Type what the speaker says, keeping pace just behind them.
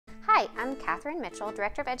Hi, I'm Kathryn Mitchell,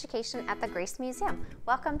 Director of Education at the Grace Museum.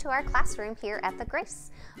 Welcome to our classroom here at the Grace.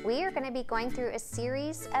 We are going to be going through a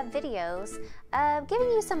series of videos giving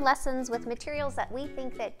you some lessons with materials that we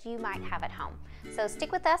think that you might have at home. So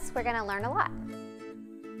stick with us, we're going to learn a lot.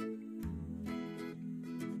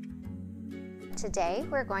 Today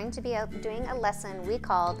we're going to be doing a lesson we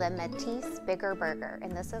call the Matisse Bigger Burger,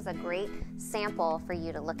 and this is a great sample for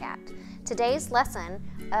you to look at. Today's lesson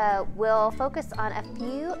will focus on a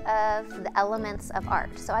few of the elements of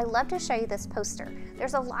art. So I love to show you this poster.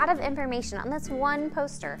 There's a lot of information on this one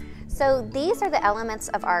poster. So these are the elements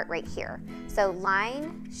of art right here. So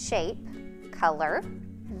line, shape, color,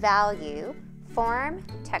 value, form,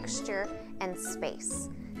 texture, and space.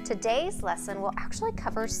 Today's lesson will actually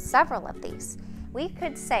cover several of these. We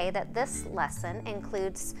could say that this lesson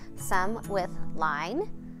includes some with line.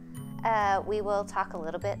 We will talk a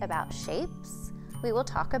little bit about shapes. We will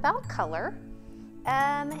talk about color.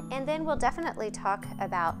 And then we'll definitely talk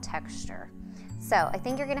about texture. So I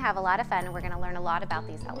think you're going to have a lot of fun, and we're going to learn a lot about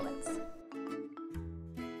these elements.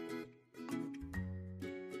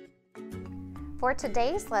 For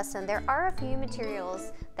today's lesson, there are a few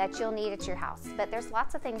materials that you'll need at your house, but there's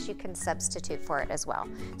lots of things you can substitute for it as well.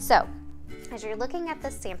 So, as you're looking at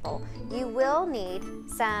this sample, you will need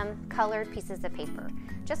some colored pieces of paper,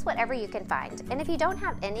 just whatever you can find. And if you don't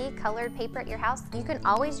have any colored paper at your house, you can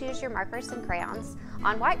always use your markers and crayons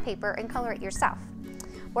on white paper and color it yourself.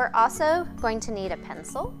 We're also going to need a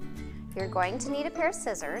pencil, you're going to need a pair of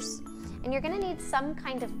scissors, and you're going to need some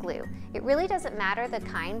kind of glue. It really doesn't matter the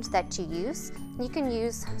kind that you use. You can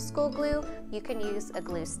use school glue, you can use a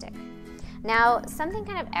glue stick. Now, something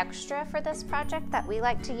kind of extra for this project that we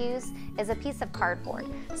like to use is a piece of cardboard.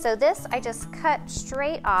 So this I just cut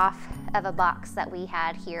straight off of a box that we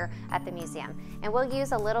had here at the museum. And we'll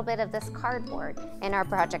use a little bit of this cardboard in our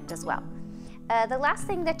project as well. The last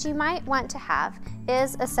thing that you might want to have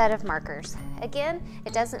is a set of markers. Again,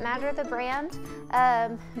 it doesn't matter the brand,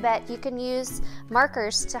 but you can use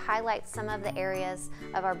markers to highlight some of the areas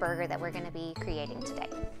of our burger that we're going to be creating today.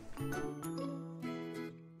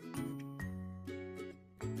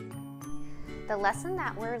 The lesson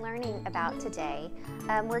that we're learning about today,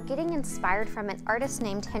 we're getting inspired from an artist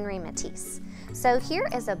named Henry Matisse. So here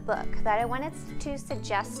is a book that I wanted to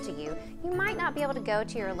suggest to you. You might not be able to go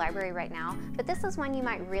to your library right now, but this is one you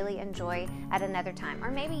might really enjoy at another time, or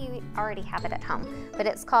maybe you already have it at home. But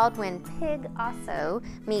it's called When Picasso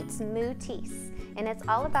Meets Matisse, and it's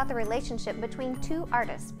all about the relationship between two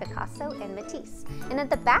artists, Picasso and Matisse. And at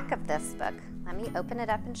the back of this book, let me open it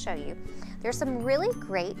up and show you. There's some really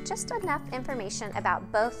great, just enough information about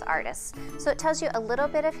both artists. So it tells you a little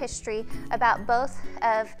bit of history about both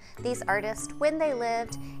of these artists, when they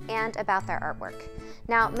lived, and about their artwork.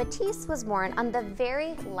 Now, Matisse was born on the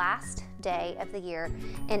very last day of the year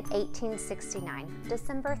in 1869,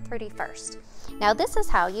 December 31st. Now, this is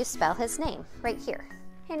how you spell his name, right here,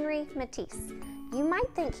 Henry Matisse. You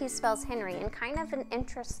might think he spells Henry in kind of an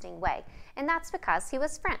interesting way, and that's because he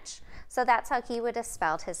was French. So that's how he would have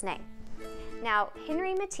spelled his name. Now,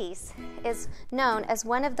 Henry Matisse is known as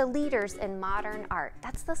one of the leaders in modern art.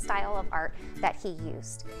 That's the style of art that he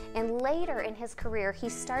used. And later in his career, he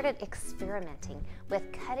started experimenting with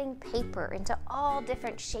cutting paper into all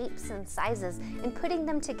different shapes and sizes and putting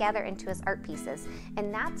them together into his art pieces.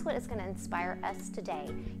 And that's what is going to inspire us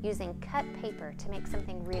today, using cut paper to make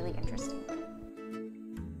something really interesting.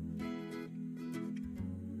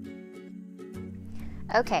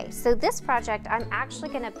 Okay, so this project, I'm actually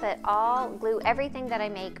going to glue everything that I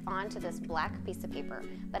make onto this black piece of paper,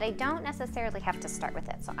 but I don't necessarily have to start with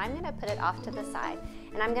it. So I'm going to put it off to the side,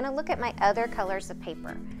 and I'm going to look at my other colors of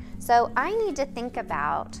paper. So I need to think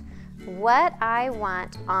about what I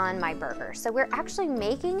want on my burger. So we're actually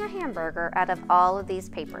making a hamburger out of all of these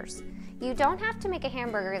papers. You don't have to make a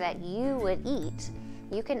hamburger that you would eat.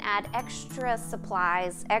 You can add extra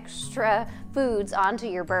supplies, extra foods onto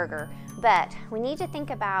your burger, but we need to think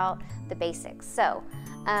about the basics. So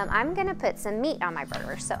I'm gonna put some meat on my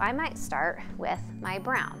burger, so I might start with my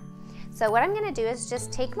brown. So what I'm gonna do is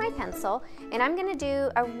just take my pencil, and I'm gonna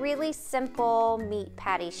do a really simple meat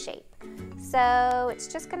patty shape. So it's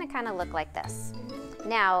just gonna kind of look like this.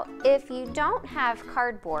 Now, if you don't have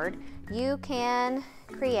cardboard, you can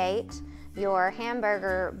create your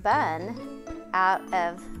hamburger bun out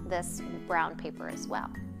of this brown paper as well.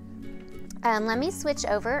 Let me switch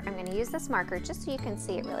over. I'm going to use this marker just so you can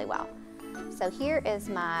see it really well. So here is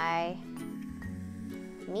my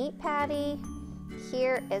meat patty.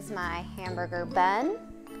 Here is my hamburger bun.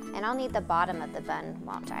 And I'll need the bottom of the bun,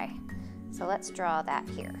 won't I? So let's draw that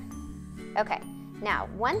here. Okay, now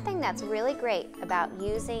one thing that's really great about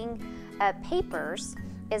using papers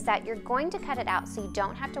is that you're going to cut it out so you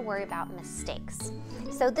don't have to worry about mistakes.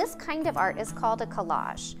 So this kind of art is called a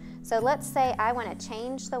collage. So let's say I want to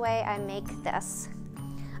change the way I make this.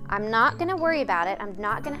 I'm not going to worry about it. I'm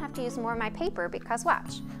not going to have to use more of my paper because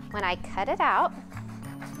watch, when I cut it out,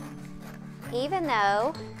 even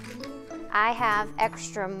though I have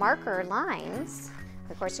extra marker lines,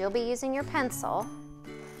 of course you'll be using your pencil,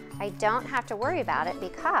 I don't have to worry about it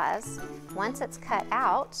because once it's cut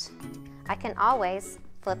out, I can always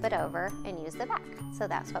flip it over and use the back. So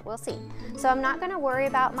that's what we'll see. So I'm not going to worry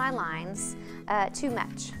about my lines too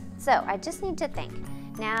much. So I just need to think.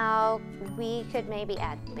 Now we could maybe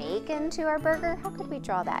add bacon to our burger. How could we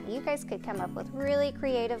draw that? You guys could come up with really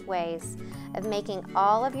creative ways of making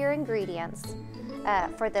all of your ingredients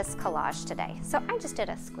for this collage today. So I just did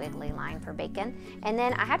a squiggly line for bacon, and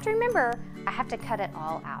then I have to remember I have to cut it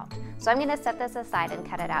all out. So I'm going to set this aside and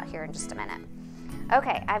cut it out here in just a minute.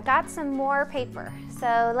 Okay, I've got some more paper.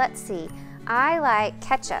 So let's see. I like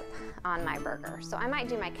ketchup on my burger, so I might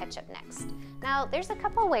do my ketchup next. Now there's a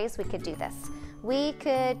couple ways we could do this. We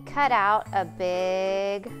could cut out a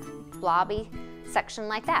big blobby section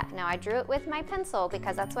like that. Now I drew it with my pencil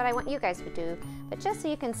because that's what I want you guys to do, but just so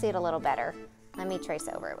you can see it a little better, let me trace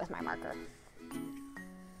over it with my marker.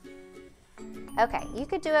 Okay, you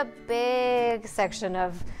could do a big section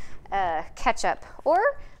of ketchup, or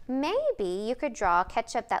maybe you could draw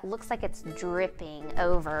ketchup that looks like it's dripping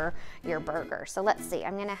over your burger. So let's see,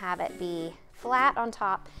 I'm gonna have it be flat on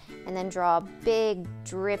top and then draw big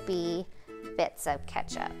drippy bits of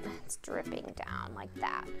ketchup. It's dripping down like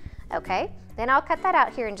that. Okay, then I'll cut that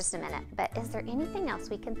out here in just a minute. But is there anything else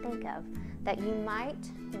we can think of that you might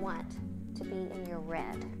want to be in your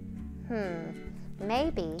red?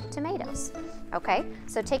 Maybe tomatoes. Okay,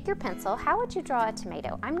 so take your pencil. How would you draw a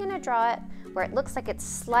tomato? I'm gonna draw it where it looks like it's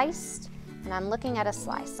sliced and I'm looking at a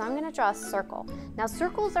slice. So I'm gonna draw a circle. Now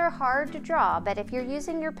circles are hard to draw, but if you're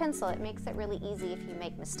using your pencil, it makes it really easy if you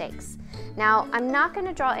make mistakes. Now I'm not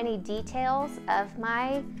gonna draw any details of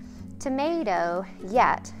my tomato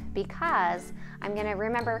yet because I'm gonna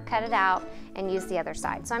remember, cut it out and use the other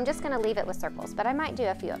side. So I'm just gonna leave it with circles, but I might do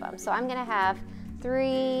a few of them. So I'm gonna have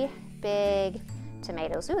 3 big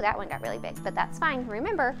tomatoes. Ooh, that one got really big, but that's fine.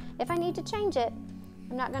 Remember, if I need to change it,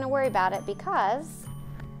 I'm not gonna worry about it because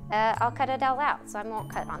I'll cut it all out, so I won't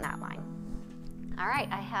cut on that line. All right,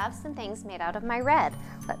 I have some things made out of my red.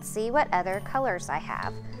 Let's see what other colors I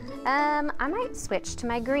have. I might switch to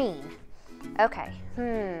my green. Okay,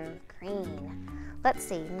 green. Let's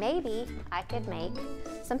see, maybe I could make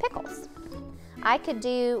some pickles. I could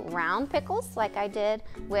do round pickles like I did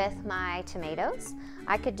with my tomatoes.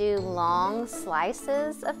 I could do long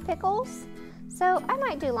slices of pickles. So I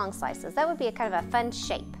might do long slices. That would be a kind of a fun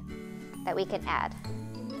shape that we can add.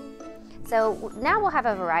 So now we'll have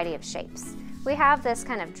a variety of shapes. We have this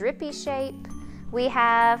kind of drippy shape. We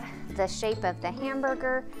have the shape of the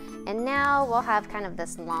hamburger. And now we'll have kind of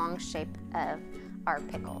this long shape of our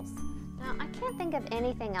pickles. Now, I can't think of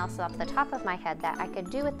anything else off the top of my head that I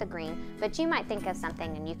could do with the green, but you might think of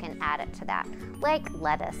something and you can add it to that, like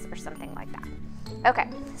lettuce or something like that. Okay,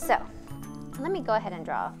 so let me go ahead and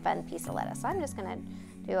draw a fun piece of lettuce. I'm just gonna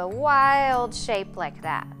do a wild shape like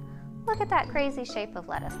that. Look at that crazy shape of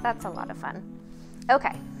lettuce. That's a lot of fun.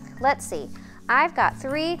 Okay, let's see. I've got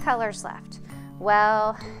 3 colors left.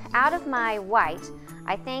 Well, out of my white,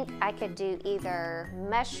 I think I could do either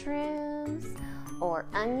mushrooms or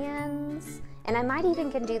onions, and I might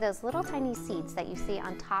even can do those little tiny seeds that you see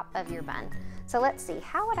on top of your bun. So let's see,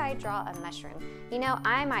 how would I draw a mushroom? You know,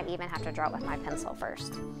 I might even have to draw it with my pencil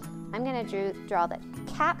first. I'm gonna draw the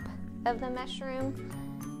cap of the mushroom,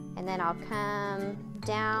 and then I'll come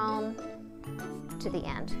down to the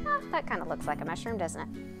end. That kind of looks like a mushroom, doesn't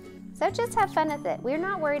it? So just have fun with it. We're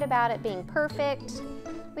not worried about it being perfect.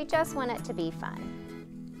 We just want it to be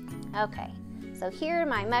fun. Okay, so here are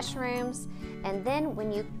my mushrooms. And then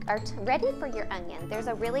when you are ready for your onion, there's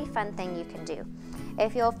a really fun thing you can do.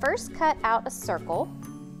 If you'll first cut out a circle,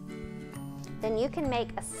 then you can make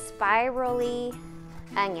a spirally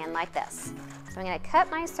onion like this. So I'm gonna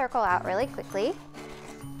cut my circle out really quickly.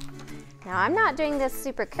 Now I'm not doing this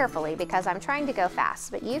super carefully because I'm trying to go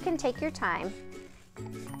fast, but you can take your time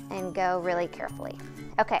and go really carefully.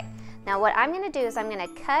 Okay, now what I'm gonna do is I'm gonna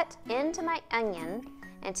cut into my onion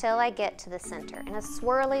until I get to the center in a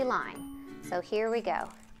swirly line. So here we go.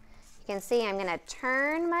 You can see I'm gonna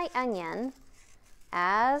turn my onion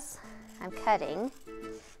as I'm cutting,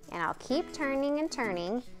 and I'll keep turning and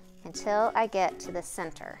turning until I get to the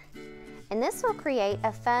center. And this will create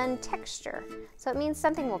a fun texture. So it means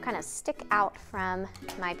something will kind of stick out from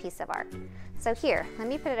my piece of art. So here, let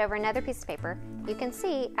me put it over another piece of paper. You can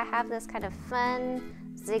see I have this kind of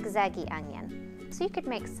fun zigzaggy onion. So you could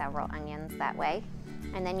make several onions that way,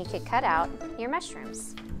 and then you could cut out your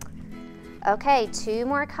mushrooms. Okay, 2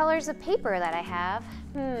 more colors of paper that I have.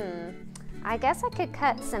 I guess I could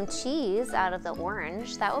cut some cheese out of the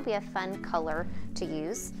orange. That will be a fun color to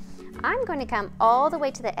use. I'm going to come all the way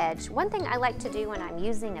to the edge. One thing I like to do when I'm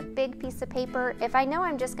using a big piece of paper, if I know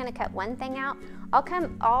I'm just going to cut one thing out, I'll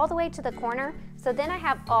come all the way to the corner, so then I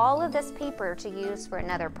have all of this paper to use for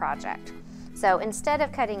another project. So instead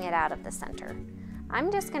of cutting it out of the center,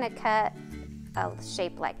 I'm just going to cut a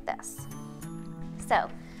shape like this. So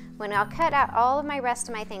when I'll cut out all of my rest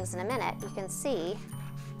of my things in a minute, you can see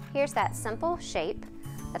here's that simple shape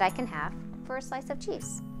that I can have for a slice of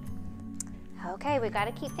cheese. Okay, we've got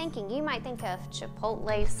to keep thinking. You might think of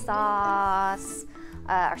chipotle sauce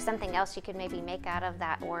or something else you could maybe make out of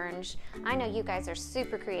that orange. I know you guys are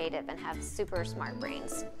super creative and have super smart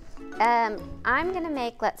brains. I'm gonna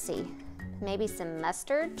make, let's see, maybe some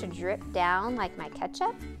mustard to drip down like my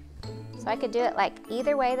ketchup. So I could do it like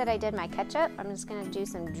either way that I did my ketchup. I'm just gonna do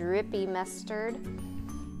some drippy mustard.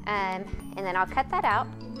 And then I'll cut that out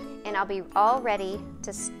and I'll be all ready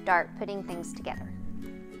to start putting things together.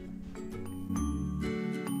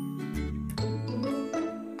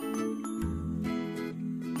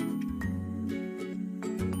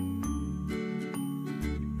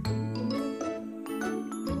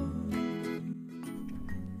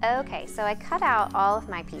 Okay, so I cut out all of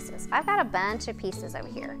my pieces. I've got a bunch of pieces over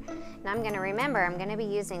here. And I'm gonna remember, I'm gonna be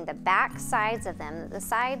using the back sides of them, the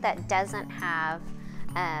side that doesn't have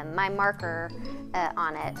my marker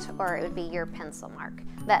on it, or it would be your pencil mark.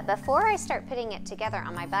 But before I start putting it together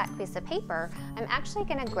on my back piece of paper, I'm actually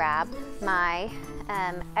gonna grab my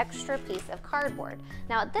extra piece of cardboard.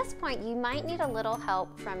 Now at this point, you might need a little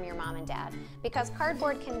help from your mom and dad because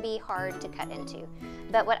cardboard can be hard to cut into.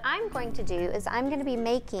 But what I'm going to do is I'm gonna be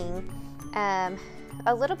making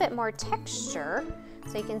a little bit more texture.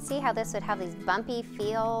 So you can see how this would have these bumpy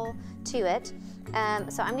feel to it.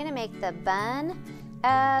 So I'm gonna make the bun,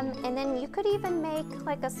 and then you could even make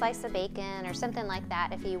like a slice of bacon or something like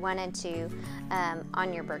that if you wanted to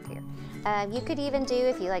on your burger. You could even do,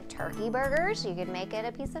 if you like turkey burgers, you could make it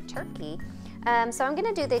a piece of turkey. So I'm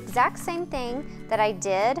gonna do the exact same thing that I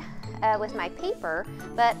did with my paper,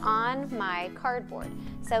 but on my cardboard.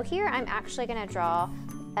 So here I'm actually gonna draw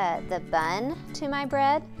the bun to my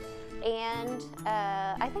bread, and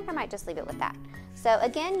I think I might just leave it with that. So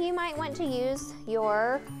again, you might want to use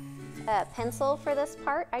your pencil for this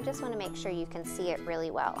part. I just want to make sure you can see it really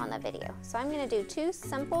well on the video. So I'm going to do 2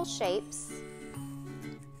 simple shapes.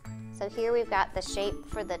 So here we've got the shape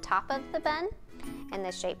for the top of the bun and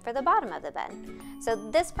the shape for the bottom of the bun. So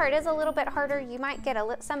this part is a little bit harder. You might get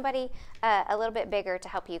somebody a little bit bigger to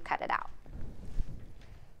help you cut it out.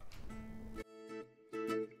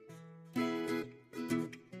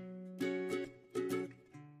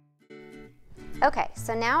 Okay,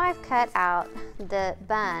 so now I've cut out the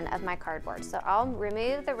bun of my cardboard. So I'll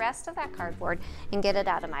remove the rest of that cardboard and get it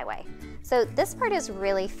out of my way. So this part is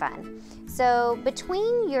really fun. So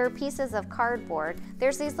between your pieces of cardboard,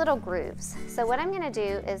 there's these little grooves. So what I'm gonna do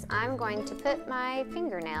is I'm going to put my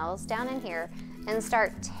fingernails down in here and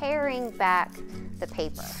start tearing back the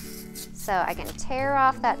paper. So I can tear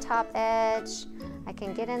off that top edge. I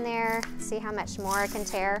can get in there, see how much more I can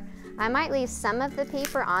tear. I might leave some of the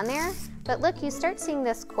paper on there, but look, you start seeing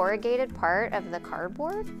this corrugated part of the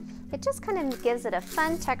cardboard. It just kind of gives it a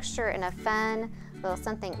fun texture and a fun little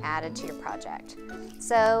something added to your project.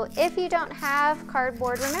 So if you don't have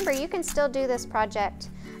cardboard, remember you can still do this project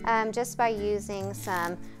just by using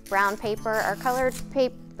some brown paper or colored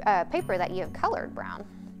paper that you have colored brown.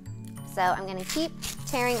 So I'm gonna keep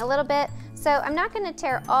tearing a little bit. So I'm not gonna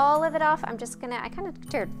tear all of it off. I'm just gonna, I kind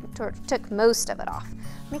of took most of it off.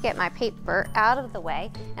 Let me get my paper out of the way,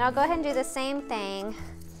 and I'll go ahead and do the same thing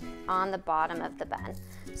on the bottom of the bun.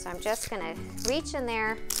 So I'm just gonna reach in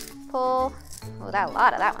there, pull, oh, a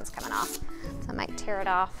lot of that one's coming off. So I might tear it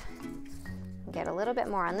off, get a little bit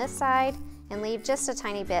more on this side, and leave just a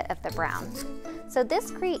tiny bit of the brown. So this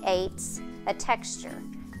creates a texture.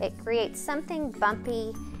 It creates something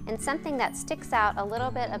bumpy and something that sticks out a little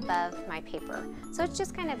bit above my paper. So it's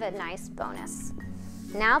just kind of a nice bonus.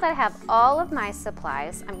 Now that I have all of my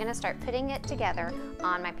supplies, I'm gonna start putting it together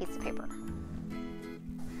on my piece of paper.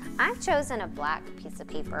 I've chosen a black piece of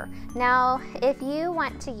paper. Now, if you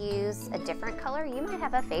want to use a different color, you might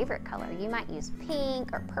have a favorite color. You might use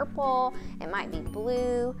pink or purple, it might be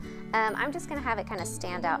blue. I'm just gonna have it kind of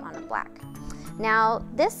stand out on a black. Now,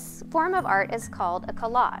 this form of art is called a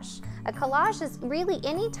collage. A collage is really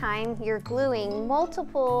any time you're gluing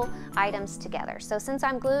multiple items together. So since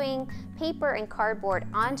I'm gluing paper and cardboard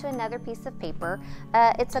onto another piece of paper,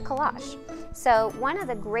 it's a collage. So one of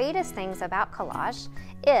the greatest things about collage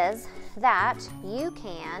is that you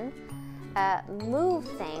can move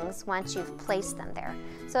things once you've placed them there.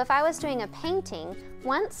 So if I was doing a painting,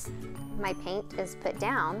 once my paint is put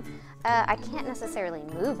down, I can't necessarily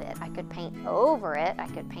move it. I could paint over it, I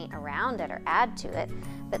could paint around it or add to it,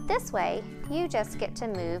 but this way you just get to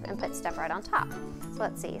move and put stuff right on top. So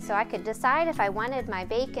let's see, so I could decide if I wanted my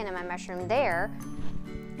bacon and my mushroom there.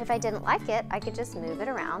 If I didn't like it, I could just move it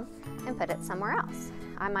around and put it somewhere else.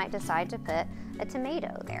 I might decide to put a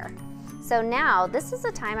tomato there. So now this is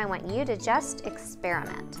the time I want you to just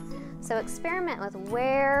experiment. So experiment with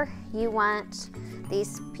where you want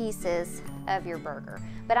these pieces of your burger.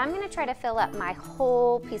 But I'm going to try to fill up my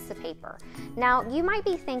whole piece of paper. Now you might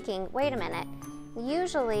be thinking, wait a minute,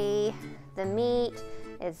 usually the meat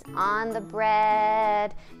is on the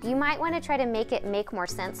bread. You might want to try to make it make more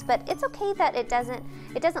sense, but it's okay that it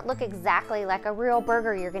doesn't look exactly like a real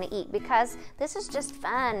burger you're going to eat, because this is just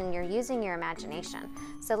fun and you're using your imagination.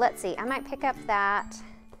 So let's see, I might pick up that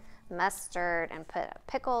mustard and put a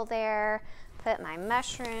pickle there, put my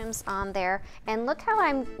mushrooms on there, and look how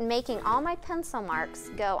I'm making all my pencil marks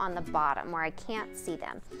go on the bottom where I can't see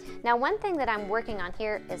them. Now one thing that I'm working on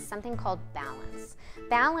here is something called balance.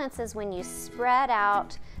 Balance is when you spread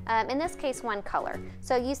out, in this case, one color.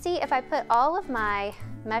 So you see, if I put all of my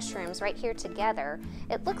mushrooms right here together,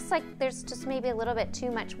 it looks like there's just maybe a little bit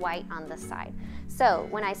too much white on this side. So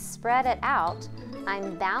when I spread it out,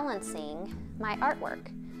 I'm balancing my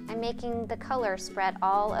artwork. I'm making the color spread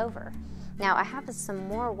all over. Now I have some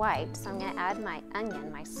more white, so I'm going to add my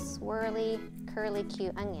onion, my swirly, curly,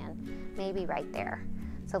 cute onion, maybe right there.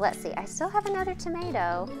 So let's see, I still have another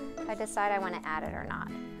tomato if I decide I want to add it or not.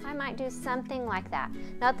 I might do something like that.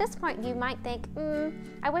 Now at this point you might think,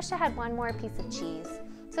 I wish I had one more piece of cheese.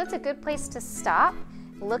 So it's a good place to stop,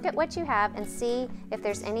 look at what you have, and see if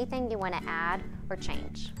there's anything you want to add or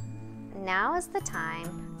change. Now is the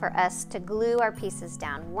time for us to glue our pieces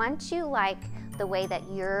down once you like the way that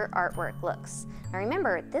your artwork looks. Now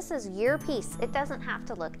remember, this is your piece. It doesn't have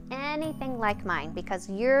to look anything like mine because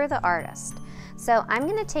you're the artist. So I'm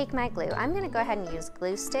going to take my glue. I'm going to go ahead and use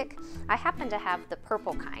glue stick. I happen to have the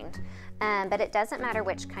purple kind, but it doesn't matter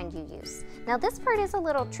which kind you use. Now this part is a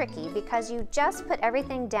little tricky because you just put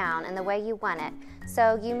everything down in the way you want it,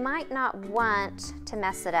 so you might not want to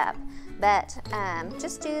mess it up, but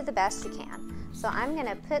just do the best you can. So I'm going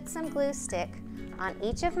to put some glue stick on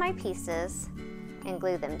each of my pieces and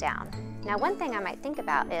glue them down. Now one thing I might think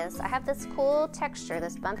about is I have this cool texture,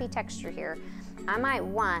 this bumpy texture here. I might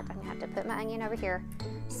want, I'm gonna have to put my onion over here,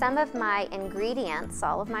 some of my ingredients,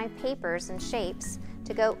 all of my papers and shapes,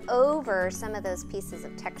 to go over some of those pieces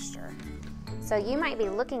of texture. So you might be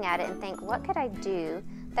looking at it and think, what could I do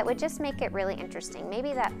that would just make it really interesting?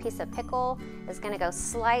 Maybe that piece of pickle is gonna go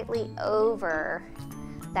slightly over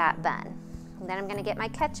that bun. And then I'm gonna get my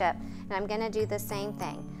ketchup and I'm gonna do the same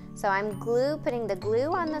thing. So I'm putting the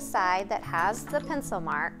glue on the side that has the pencil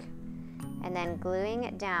mark and then gluing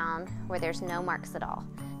it down where there's no marks at all.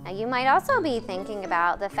 Now you might also be thinking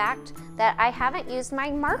about the fact that I haven't used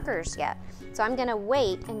my markers yet. So I'm gonna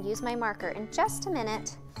wait and use my marker in just a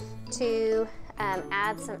minute to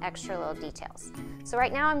add some extra little details. So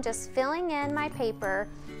right now I'm just filling in my paper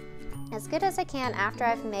as good as I can after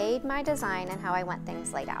I've made my design and how I want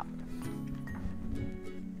things laid out.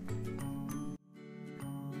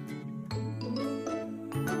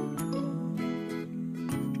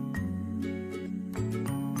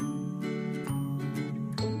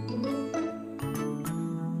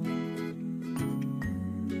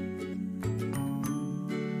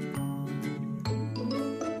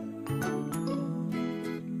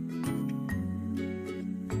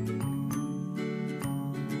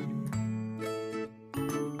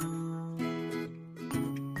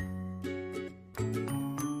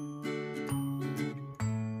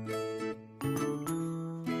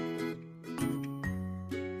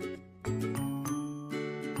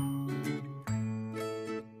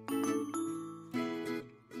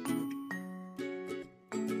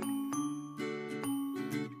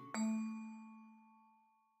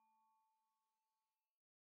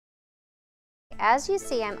 As you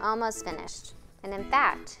see, I'm almost finished. And in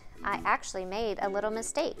fact, I actually made a little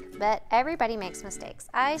mistake, but everybody makes mistakes.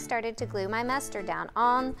 I started to glue my mustard down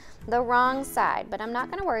on the wrong side, but I'm not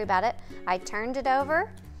gonna worry about it. I turned it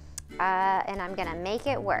over and I'm gonna make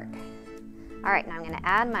it work. All right, now I'm gonna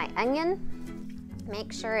add my onion,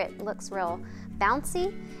 Make sure it looks real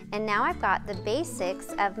bouncy. And now I've got the basics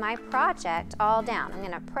of my project all down. I'm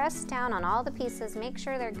gonna press down on all the pieces, make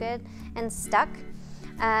sure they're good and stuck.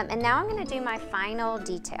 And now I'm gonna do my final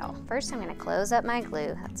detail. First, I'm gonna close up my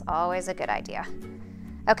glue. That's always a good idea.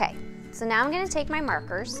 Okay, so now I'm gonna take my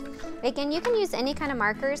markers. Again, you can use any kind of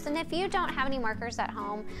markers, and if you don't have any markers at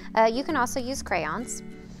home, you can also use crayons.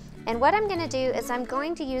 And what I'm gonna do is I'm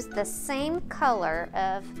going to use the same color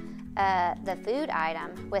of the food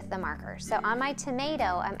item with the marker. So on my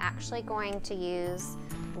tomato, I'm actually going to use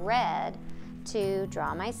red to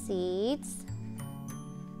draw my seeds,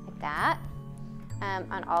 like that,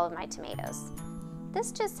 on all of my tomatoes.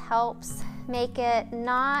 This just helps make it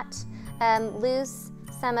not lose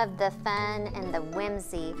some of the fun and the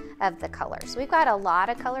whimsy of the colors. We've got a lot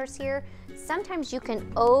of colors here. Sometimes you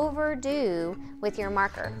can overdo with your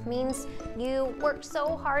marker. It means you worked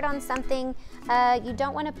so hard on something, you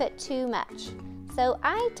don't want to put too much. So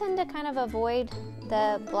I tend to kind of avoid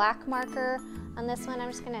the black marker on this one.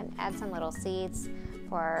 I'm just going to add some little seeds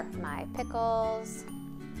for my pickles.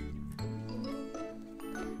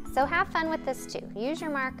 So have fun with this too. Use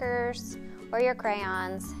your markers or your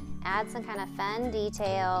crayons. Add some kind of fun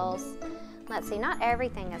details. Let's see, not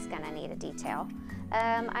everything is going to need a detail.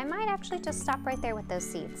 I might actually just stop right there with those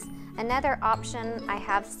seeds. Another option I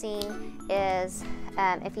have seen is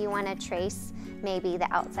if you want to trace maybe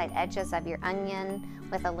the outside edges of your onion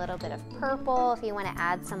with a little bit of purple. If you want to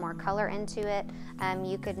add some more color into it,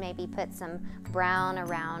 you could maybe put some brown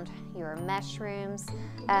around your mushrooms.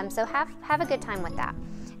 So have a good time with that.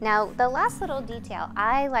 Now, the last little detail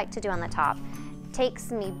I like to do on the top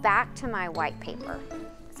takes me back to my white paper.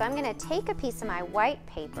 So I'm going to take a piece of my white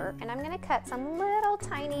paper and I'm going to cut some little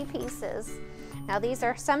tiny pieces. Now these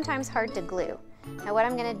are sometimes hard to glue. Now what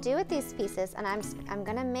I'm going to do with these pieces, and I'm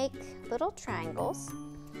going to make little triangles,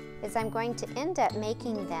 is I'm going to end up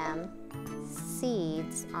making them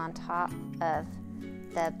seeds on top of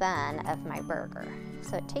the bun of my burger.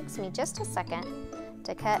 So it takes me just a second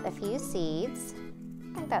to cut a few seeds.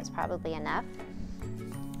 I think that's probably enough.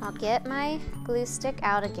 I'll get my glue stick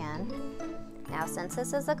out again. Now, since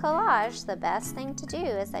this is a collage, the best thing to do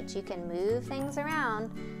is that you can move things around,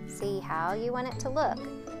 see how you want it to look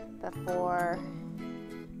before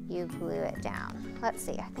you glue it down. Let's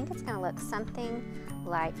see, I think it's going to look something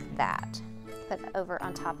like that, put over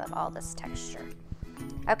on top of all this texture.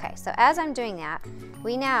 Okay, so as I'm doing that,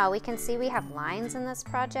 we can see we have lines in this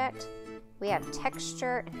project. We have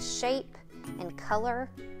texture and shape and color.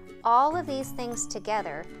 All of these things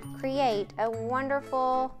together create a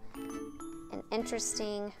wonderful and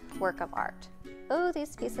interesting work of art. Oh,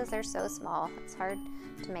 these pieces are so small. It's hard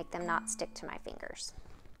to make them not stick to my fingers.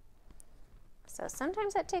 So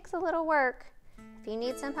sometimes it takes a little work. If you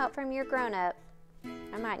need some help from your grown-up,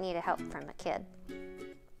 I might need help from a kid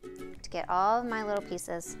to get all of my little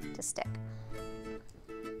pieces to stick.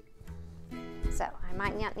 So I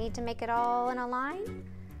might not need to make it all in a line.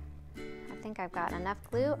 I think I've got enough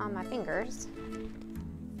glue on my fingers.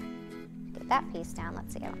 Get that piece down.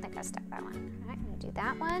 Let's see, I don't think I stuck that one. All right, I'm gonna do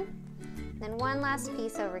that one. Then one last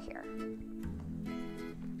piece over here.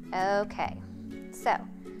 Okay, so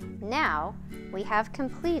now we have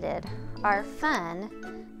completed our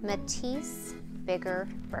fun Matisse Bigger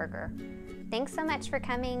Burger. Thanks so much for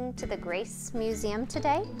coming to the Grace Museum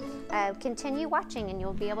today. Continue watching and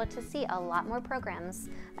you'll be able to see a lot more programs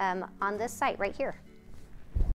on this site right here.